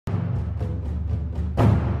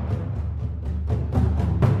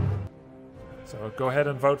So go ahead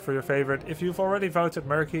and vote for your favorite. If you've already voted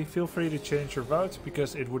Murky, feel free to change your vote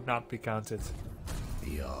because it would not be counted.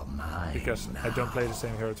 You're mine because now. I don't play the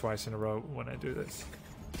same hero twice in a row when I do this.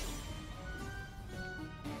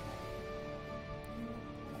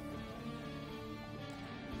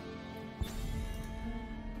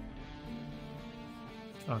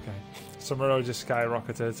 Okay, Samuro just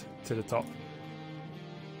skyrocketed to the top.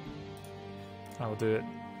 I will do it.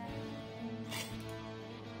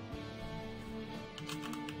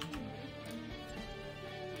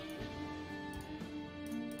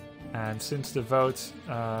 And since the vote,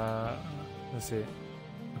 let's see.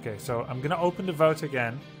 Okay, so I'm gonna open the vote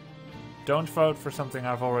again. Don't vote for something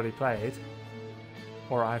I've already played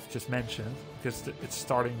or I've just mentioned because it's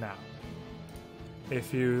starting now.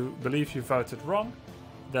 If you believe you voted wrong,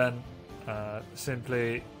 then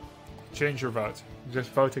simply change your vote. Just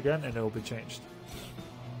vote again and it will be changed.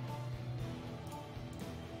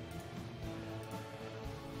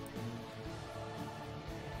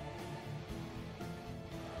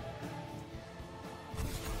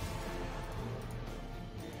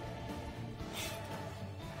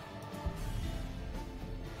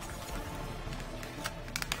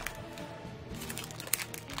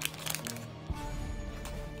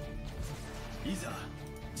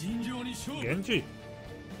 Genji.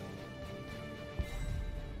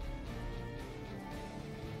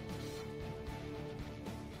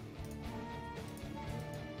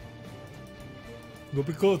 Would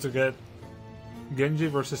be cool to get Genji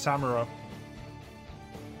versus Samuro.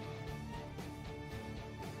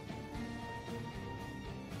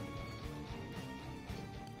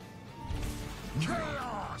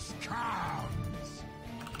 Chaos comes.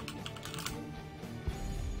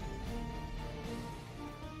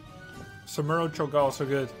 Samuro Cho'Gall, so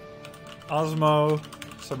good. Osmo,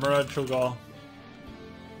 Samuro Cho'Gall.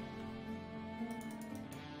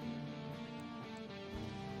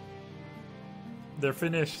 They're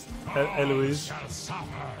finished, Eloise.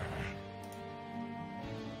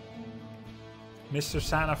 Mr.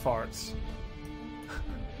 Sanafarts.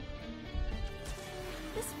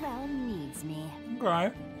 This realm needs me.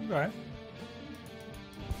 Okay, okay.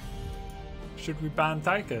 Should we ban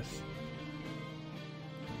Tychus?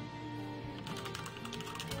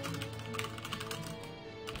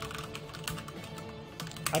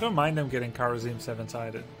 I don't mind them getting Karazim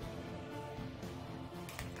 7-sided.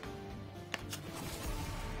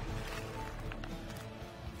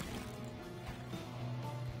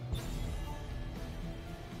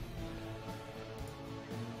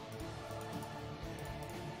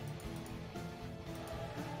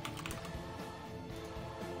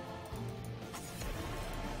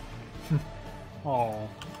 Oh.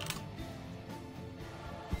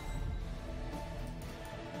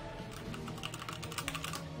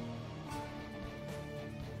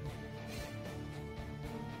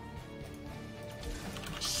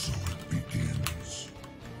 So it begins.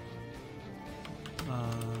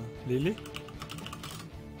 Lily?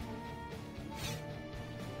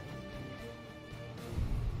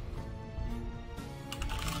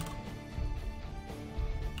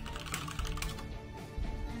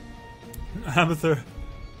 Amateur.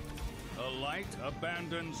 The light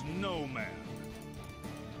abandons no man.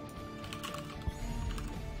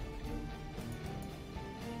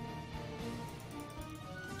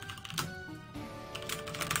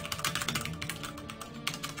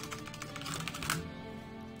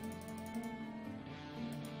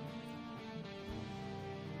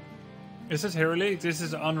 Is this Hero League? This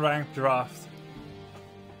is unranked draft.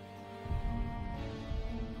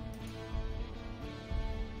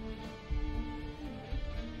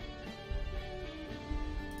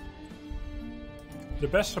 The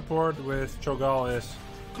best support with Cho'Gall is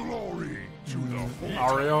Glory to the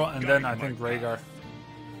Ariel, and then I think Rhaegar.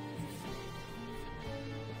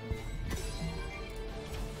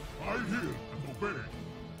 I hear and obey.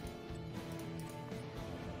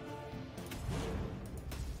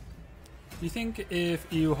 You think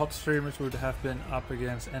if EU hot streamers would have been up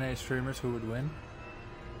against NA streamers, who would win?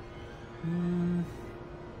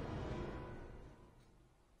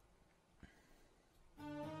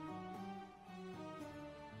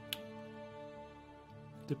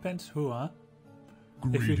 Depends who, huh?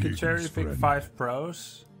 If you could cherry pick 5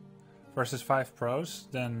 pros versus 5 pros,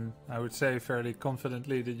 then I would say fairly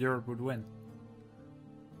confidently that Europe would win.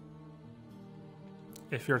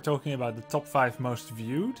 If you're talking about the top 5 most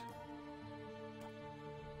viewed,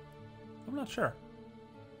 I'm not sure.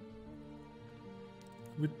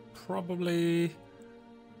 We'd probably...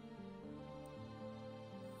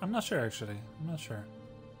 I'm not sure actually. I'm not sure.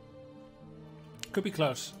 Could be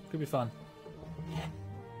close. Could be fun.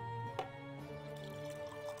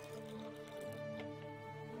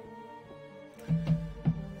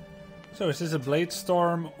 So is this a Blade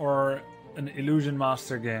Storm or an Illusion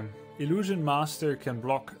Master game? Illusion Master can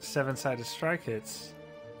block 7-sided strike hits.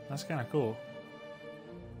 That's kind of cool.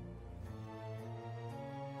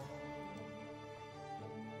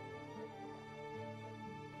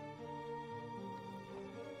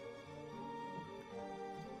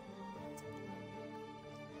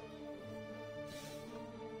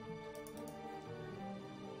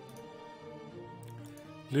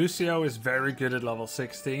 Lucio is very good at level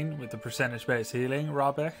 16 with the percentage-based healing,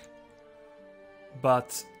 Rabek.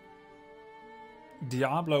 But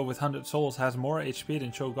Diablo with 100 souls has more HP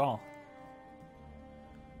than Cho'Gall.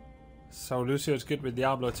 So Lucio is good with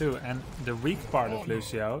Diablo too. And the weak part of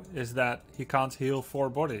Lucio is that he can't heal 4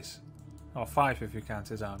 bodies. Or 5 if you count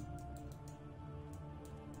his own.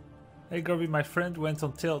 Hey Grubby, my friend went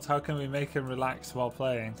on tilt. How can we make him relax while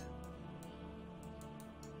playing?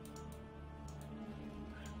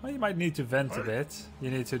 Well, you might need to vent a bit. You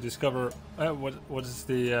need to discover what is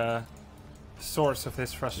the source of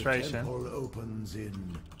his frustration. The temple opens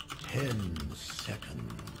in 10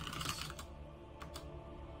 seconds.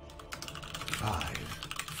 5,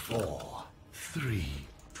 4, 3,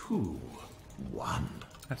 2, 1.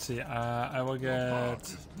 Let's see. I will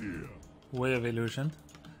get Way of Illusion.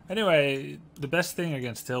 Anyway, the best thing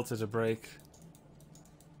against tilt is a break.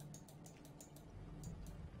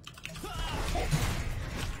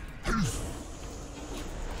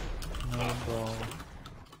 No brawl.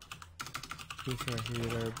 Future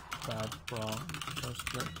healer, bad brawl. First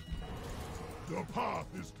break. The path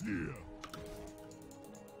is clear.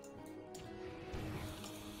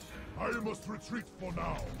 I must retreat for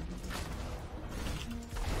now.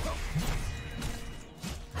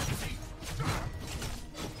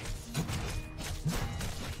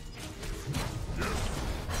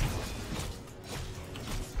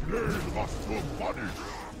 Blade must go body.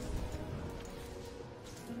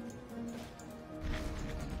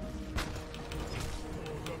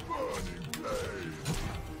 The burning blade.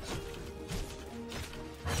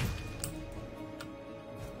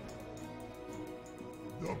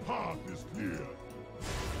 The path is clear.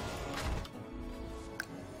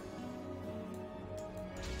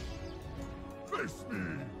 Face me.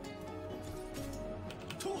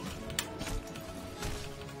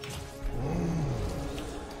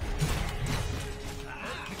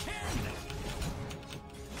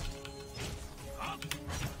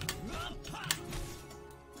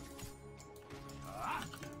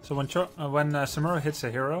 So when Samuro hits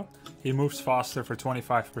a hero, he moves faster for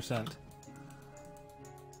 25%.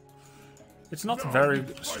 It's not a very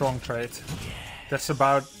strong trait. That's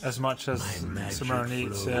about as much as Samuro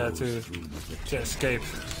needs to escape.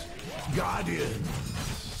 Guardians,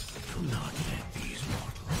 do not let these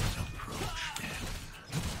mortals approach them.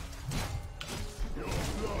 Your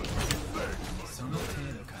blood will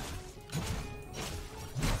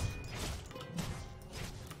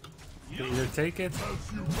You either take it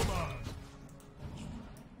as you command.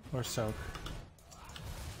 or soak.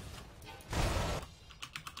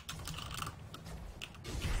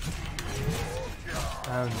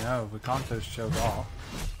 Oh no, we can't lose Cho'Gall.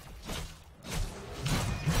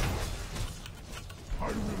 I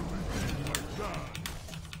will regain my plan.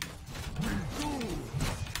 We do.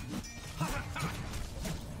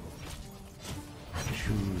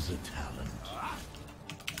 Choose a talent.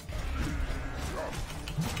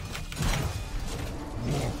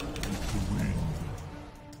 Walk into the wind.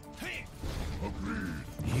 Agreed.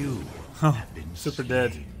 You have been Super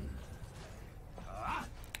dead. slain.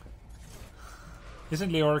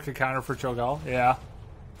 Isn't Leoric a counter for Cho'Gall? Yeah,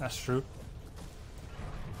 that's true.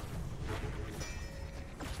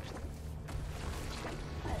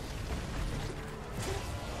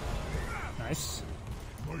 Nice.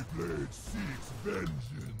 My blade seeks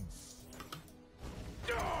vengeance.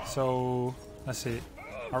 So, let's see.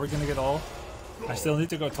 Are we gonna get all? I still need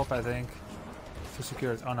to go top, I think, to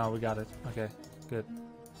secure it. Oh no, we got it. Okay, good.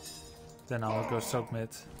 Then I'll go soak mid.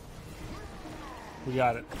 We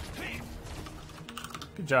got it.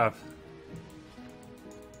 Good job.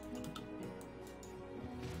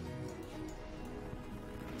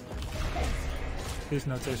 Please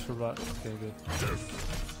no taste for blood. Okay, good.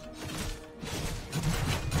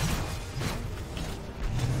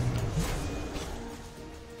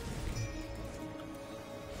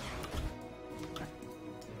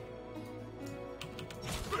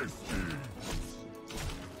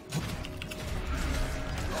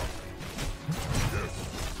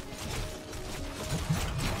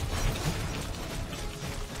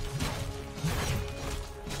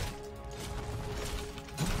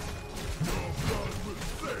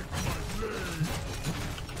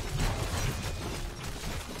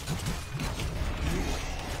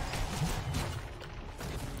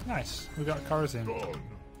 Nice. We got Karazin. Done.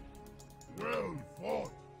 Well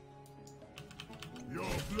fought. Your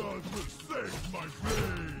blood will save my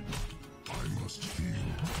blade. I must heal.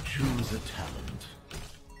 Choose a talent.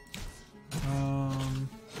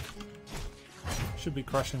 Should be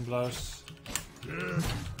crushing blows.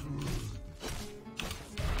 Yes.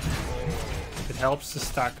 It helps to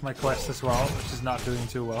stack my quest as well, which is not doing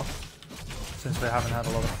too well since we haven't had a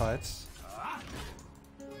lot of fights.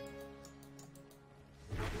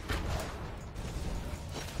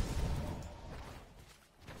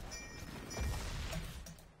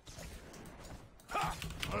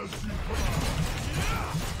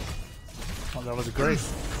 Oh, that was a great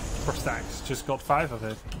for stacks. Just got 5 of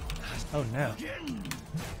it. Oh no.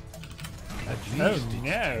 Oh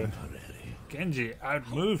no. Genji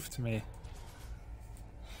outmoved me.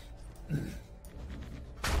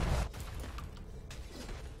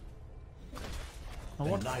 Well,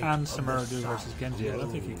 what can Samuro do versus Genji? I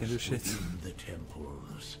don't think he can do shit. The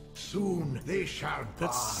temples. Soon they shall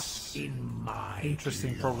pass in my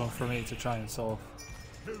Interesting problem for me to try and solve.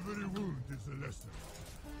 Every wound is a lesson.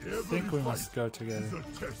 I think we must go together.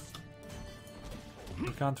 It's a test. We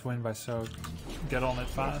can't win by soak. Get on it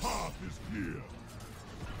fast. Path is clear.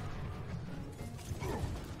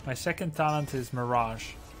 My second talent is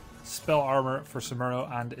Mirage. Spell armor for Samuro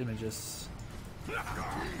and images.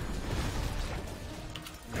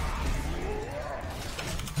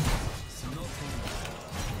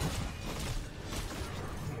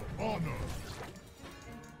 Honor.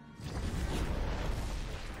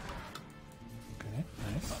 Okay,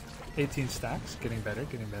 nice. 18 stacks, getting better,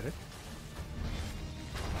 getting better.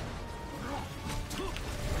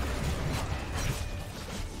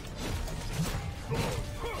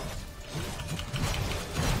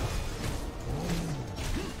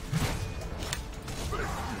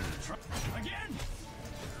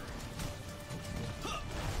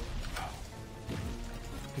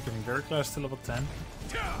 We're getting very close to level 10.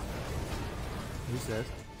 Who's dead?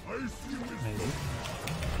 I see wisdom. Maybe.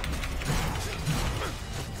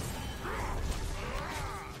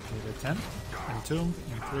 Level 10. Entomb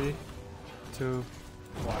in 3, 2,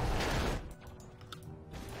 1.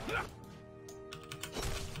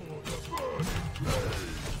 For the burning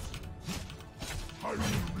blaze. I will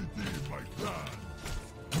redeem my clan.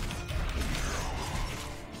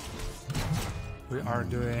 We are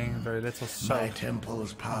doing very little My soak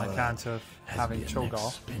temple's on power account of has having been Cho'Gall.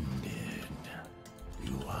 expended.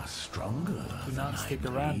 You are stronger Do than not I stick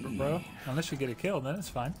around, believe. bro. Unless you get a kill, then it's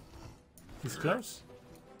fine. He's close.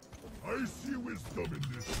 I see wisdom in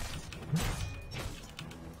this.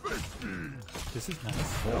 Face me. This is nice.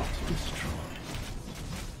 Fort destroyed.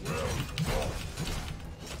 Well fought.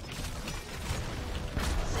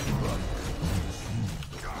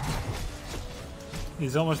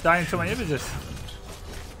 He's almost dying to my images.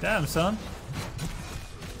 Damn, son.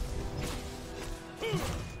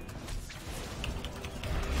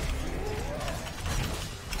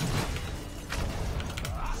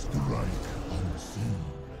 Strike unseen.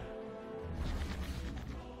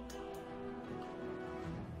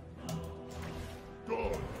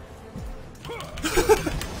 God.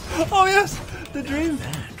 Oh yes, the dream.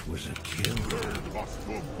 That was a kill. They must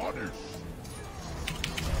go punish.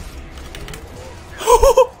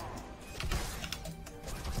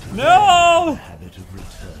 No! Habit of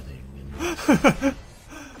returning.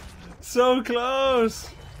 So close.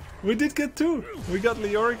 We did get 2. We got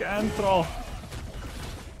Leoric and Thrall.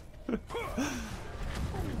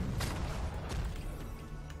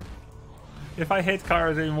 If I hit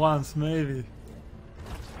Karazin once, maybe.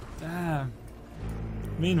 Damn.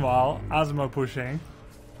 Meanwhile, Asmo pushing.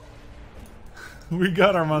 We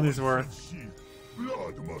got our money's worth. Sheep.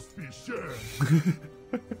 Blood must be shared.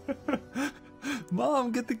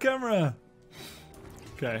 Mom, get the camera.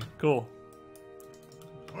 Okay, cool.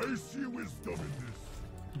 I see wisdom in this.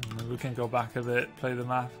 Maybe we can go back a bit, play the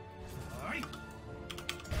map.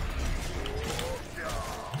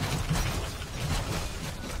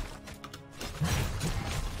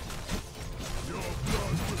 Your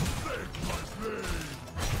blood will save my blade.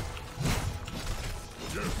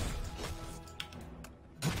 Yes.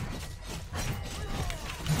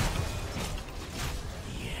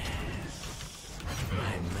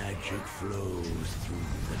 My magic flows through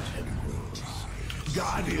the temples.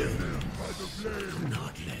 Guardian, By the blade. do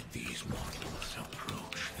not let these mortals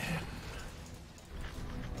approach them.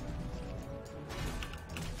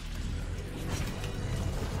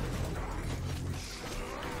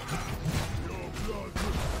 Your blood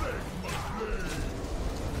will save my blade.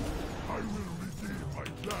 I will redeem my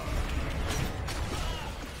clan.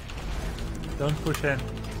 Don't push in.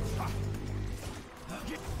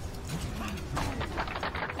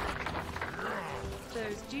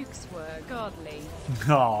 looks were godly.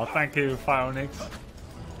 Oh, thank you, Phoenix.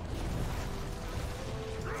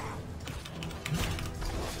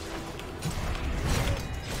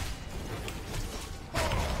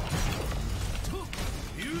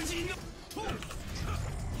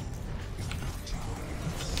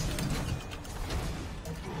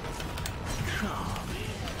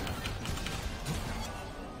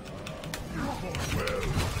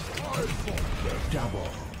 Double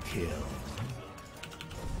kill.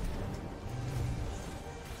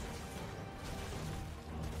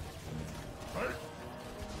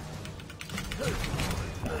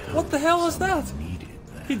 What the hell was that? Needed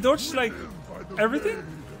that. He dodged like everything?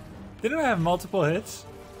 Didn't I have multiple hits?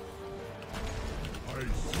 I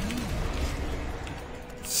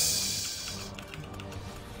see.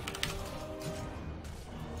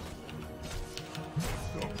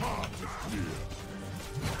 The path is clear.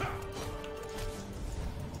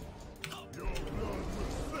 Your blood will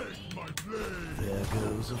thank my blade. There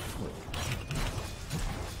goes a foot.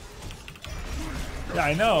 Yeah,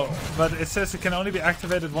 I know, but it says it can only be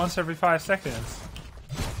activated once every 5 seconds.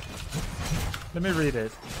 Let me read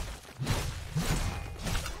it.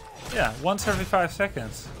 Yeah, once every 5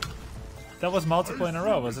 seconds. That was multiple in a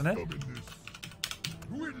row, wasn't it?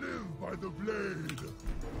 We live by the blade.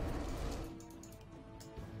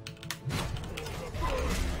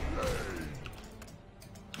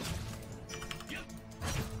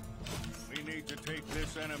 We need to take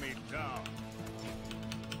this enemy down.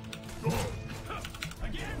 Go.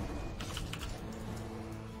 Again.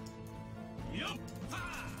 Yup.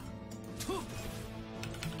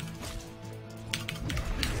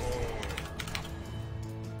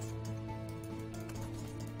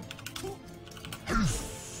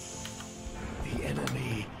 The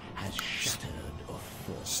enemy has shattered a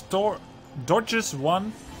foot. Dodges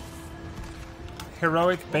 1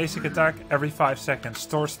 heroic basic attack every 5 seconds.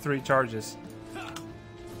 Stores 3 charges.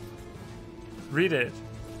 Read it.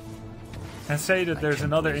 And say that there's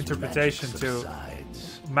another interpretation to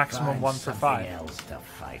maximum 1 per 5. Else to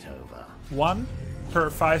fight over. 1 per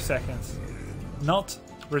 5 seconds. Not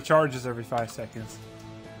recharges every 5 seconds.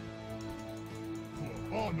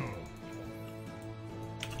 For honor.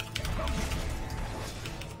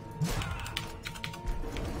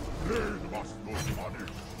 Blade must go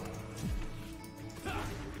punished.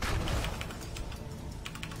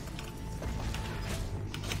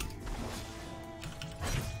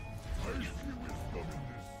 I see wisdom in this.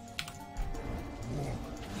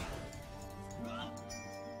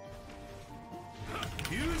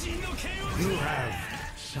 You have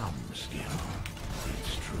some skill.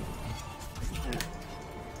 It's true.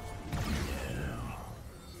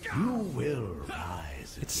 You will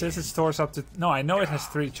rise. It says it stores up to... No, I know it has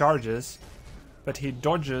 3 charges. But he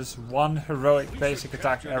dodges 1 heroic basic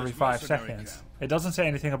attack every 5 seconds. It doesn't say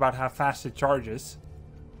anything about how fast it charges.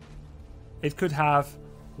 It could have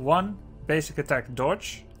 1 basic attack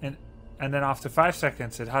dodge. And then after 5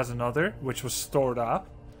 seconds it has another, which was stored up.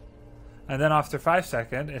 And then after 5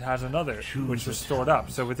 seconds it has another, which was stored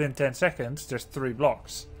up. So within 10 seconds there's 3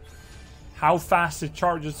 blocks. How fast it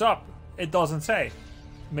charges up, it doesn't say.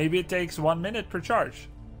 Maybe it takes 1 minute per charge.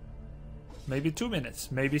 Maybe 2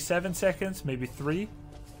 minutes. Maybe 7 seconds. Maybe 3.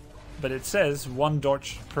 But it says 1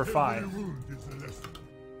 dodge per 5. Every wound is a lesson.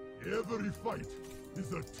 Every fight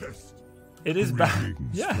is a test. It is bad.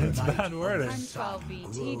 Yeah, it's bad wording. I'm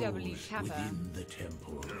 12B TW Kappa. Within the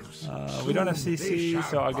temples. We don't have Soon they CC, shall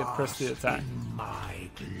so I'll get bask press the attack. in my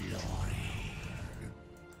glory.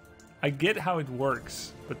 I get how it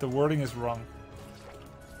works, but the wording is wrong.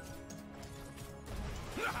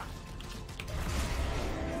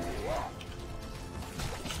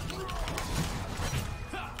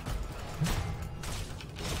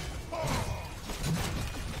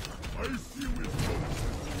 I see wisdom.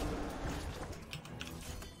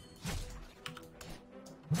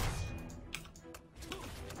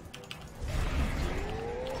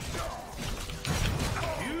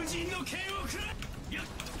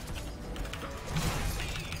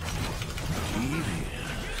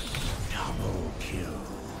 Double kill.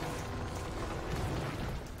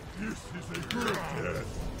 This is a good death.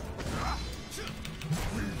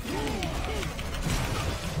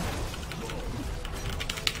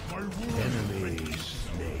 My wound Enemy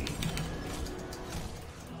slain.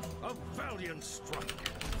 A valiant strike.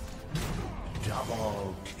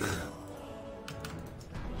 Double kill.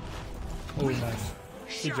 Oh, nice.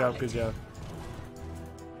 Good job, good job.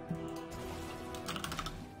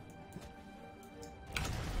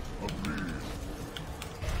 agreed.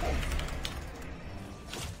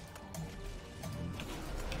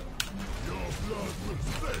 Your blood will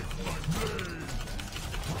thank my blade.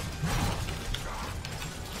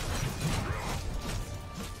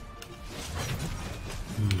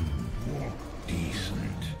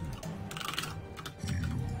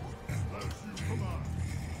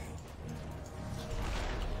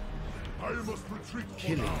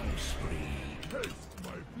 Killing spree. Taste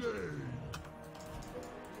my blade.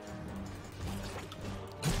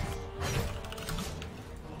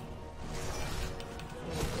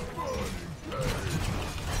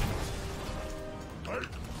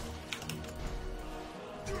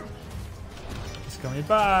 He's coming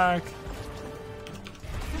back.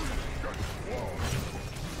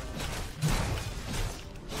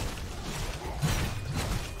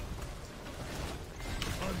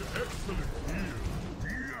 An excellent heal.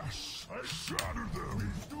 Yes, I shatter them.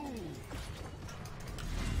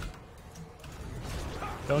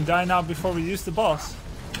 Don't die now before we use the boss.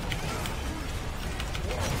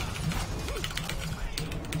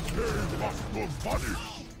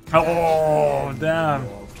 Oh, damn.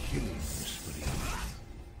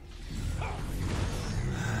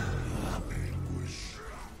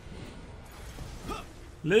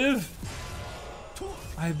 Live!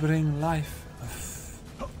 I bring life.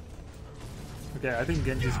 Okay, I think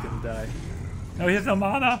Genji's gonna die. No, he has no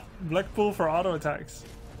mana! Black pool for auto attacks.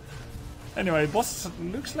 Anyway, boss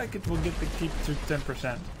looks like it will get the keep to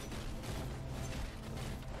 10%.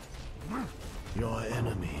 Your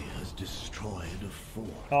enemy has destroyed a fort.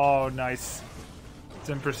 Oh, nice.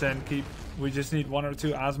 10% keep. We just need 1 or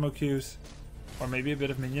 2 Asmo Qs. Or maybe a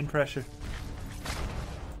bit of minion pressure.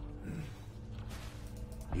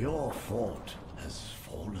 Your fort has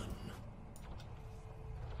fallen.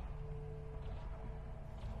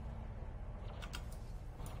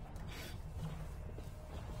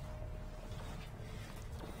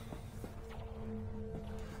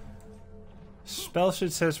 Spell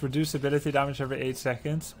sheet says reduce ability damage every 8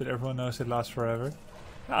 seconds, but everyone knows it lasts forever.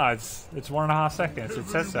 Ah, it's 1.5 seconds. It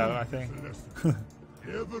says so, I think.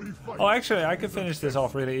 Oh, actually, I can finish this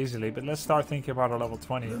off really easily, but let's start thinking about our level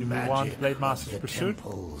 20. Do we want Blade Master's Pursuit,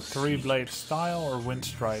 3-Blade Style, or Wind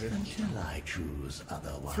Strider? Until I choose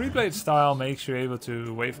otherwise. 3-Blade Style makes you able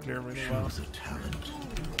to wave clear really well. Choose a talent.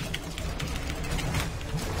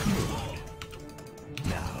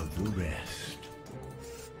 Now the rest.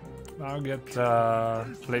 I'll get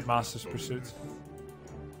Blade Master's Pursuit.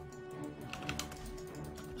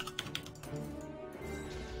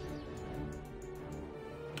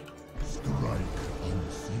 Strike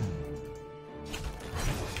unseen.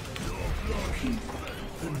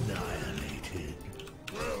 Annihilated.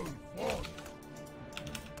 Well fought.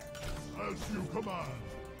 As you command.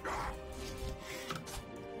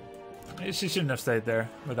 She shouldn't have stayed there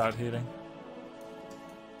without healing.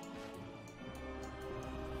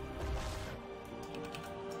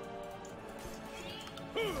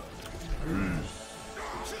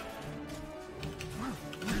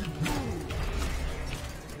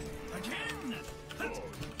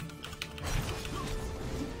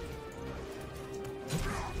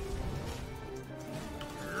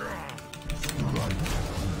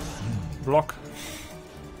 Block.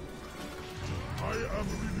 I am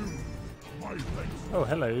renewed. My thanks. Oh,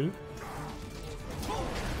 hello.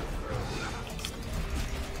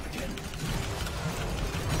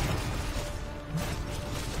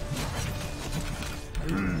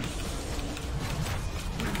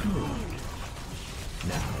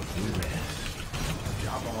 Now the rest.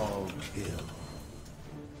 Double kill.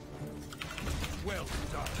 Well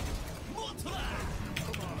done.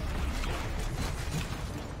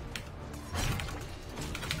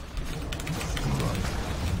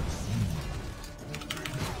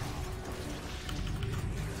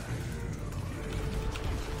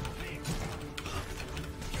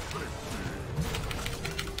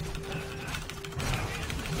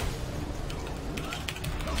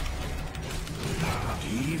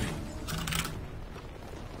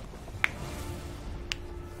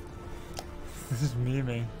 This is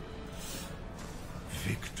memeing.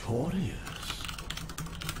 Victorious.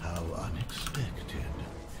 How unexpected.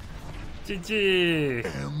 GG!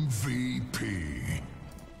 MVP.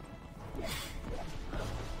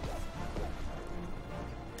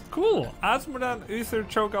 Cool! Asmodan, Uther,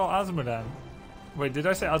 Cho'Gall, Asmodan. Wait, did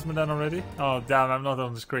I say Asmodan already? Oh, damn, I'm not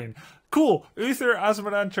on the screen. Cool! Uther,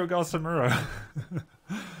 Asmodan, Cho'Gall, Samuro.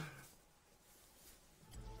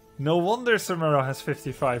 No wonder Samuro has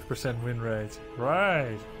 55% win rate.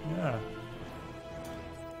 Right, yeah.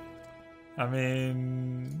 I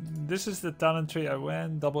mean, this is the talent tree I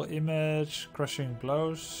went. Double Image, Crushing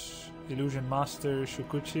Blows, Illusion Master,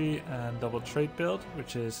 Shukuchi, and double Trait build,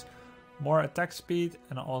 which is more attack speed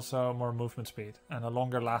and also more movement speed, and a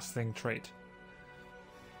longer lasting trait.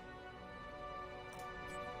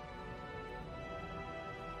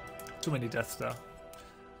 Too many deaths though.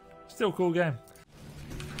 Still a cool game.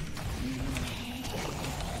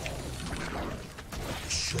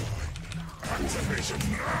 Activate. Rise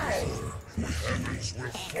now! The heavens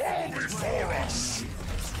will fall before us!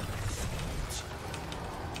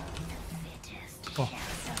 Oh.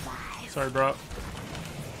 Sorry, bro.